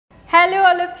Hello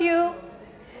all of you.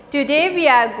 Today we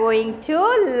are going to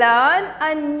learn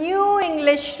a new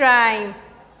English rhyme,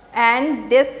 and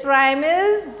this rhyme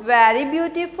is very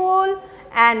beautiful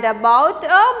and about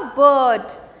a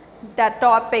bird. The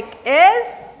topic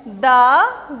is the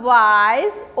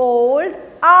wise old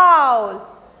owl.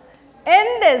 In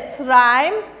this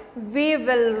rhyme we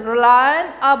will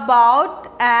learn about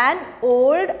an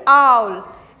old owl.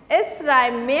 इस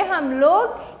rhyme में हम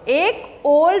लोग एक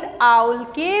old owl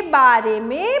के बारे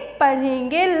में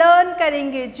पढ़ेंगे, learn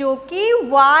करेंगे, जो कि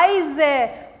वाइज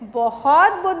है,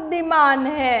 बहुत बुद्धिमान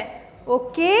है.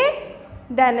 Okay,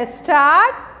 then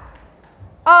start.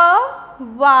 A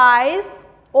wise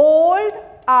old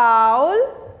owl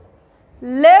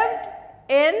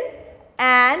lived in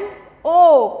an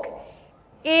okay.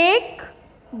 एक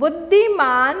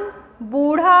बुद्धिमान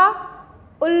बूढ़ा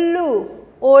उल्लू.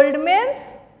 ओल्ड मीन्स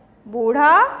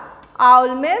बूढ़ा, आउल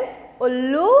मीन्स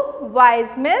उल्लू, वाइज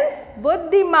मीन्स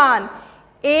बुद्धिमान.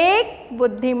 एक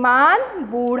बुद्धिमान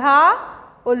बूढ़ा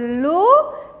उल्लू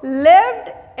lived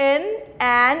in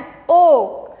an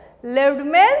okay. Lived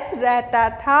means रहता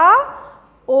था,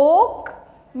 ओक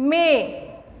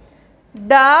में.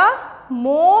 द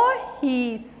मोर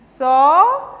ही सॉ,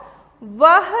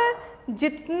 वह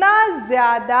जितना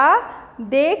ज़्यादा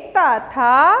देखता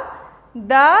था,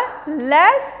 द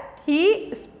लेस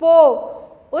ही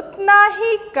स्पोक, उतना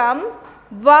ही कम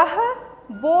वह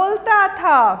बोलता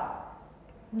था.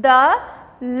 द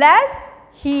लेस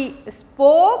ही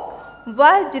स्पोक,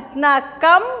 वह जितना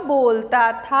कम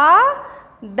बोलता था,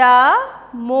 द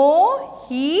मोर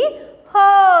ही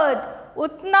हर्ड,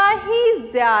 उतना ही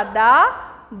ज़्यादा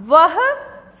वह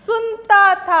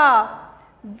सुनता था.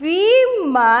 We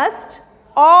must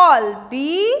all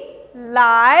be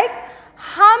like,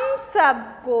 हम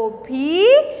सबको भी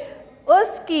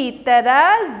उसकी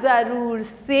तरह ज़रूर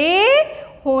से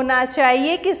होना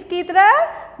चाहिए. किसकी तरह?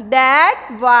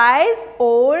 दैट वाइज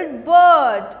ओल्ड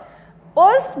बर्ड,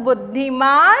 उस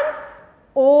बुद्धिमान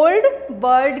ओल्ड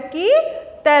बर्ड की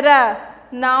तरह.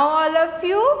 Now all of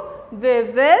you we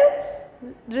will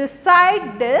recite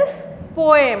this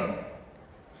poem.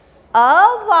 A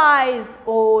wise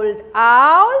old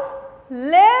owl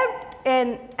lived in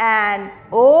an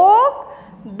oak.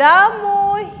 The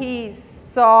more he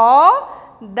saw,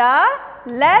 the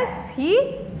less he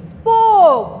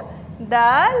spoke.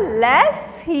 The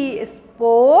less he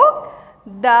spoke,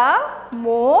 the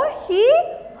more he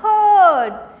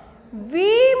heard.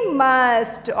 We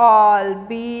must all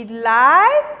be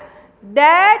like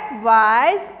that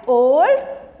wise old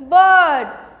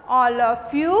bird. All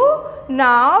of you,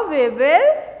 now we will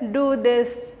do this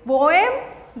poem,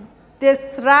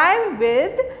 this rhyme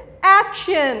with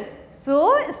action. So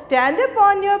stand up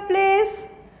on your place.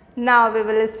 Now we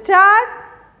will start.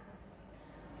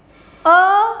 A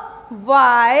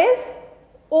wise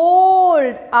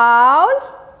old owl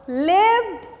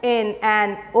lived in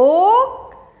an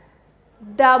oak.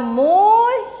 The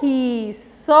more he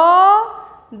saw,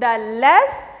 the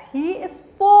less he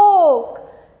spoke.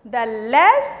 The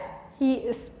less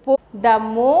he spoke, the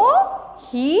more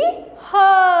he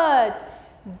heard.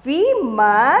 We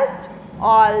must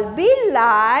all be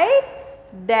like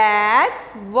that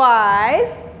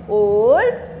wise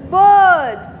old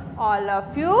bird. All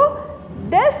of you,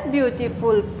 this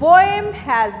beautiful poem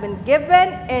has been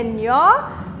given in your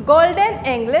Golden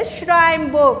English Rhyme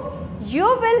book. You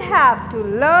will have to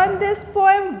learn this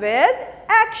poem with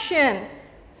action.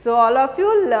 So all of you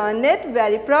learn it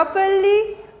very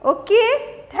properly. Okay,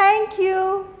 thank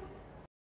you.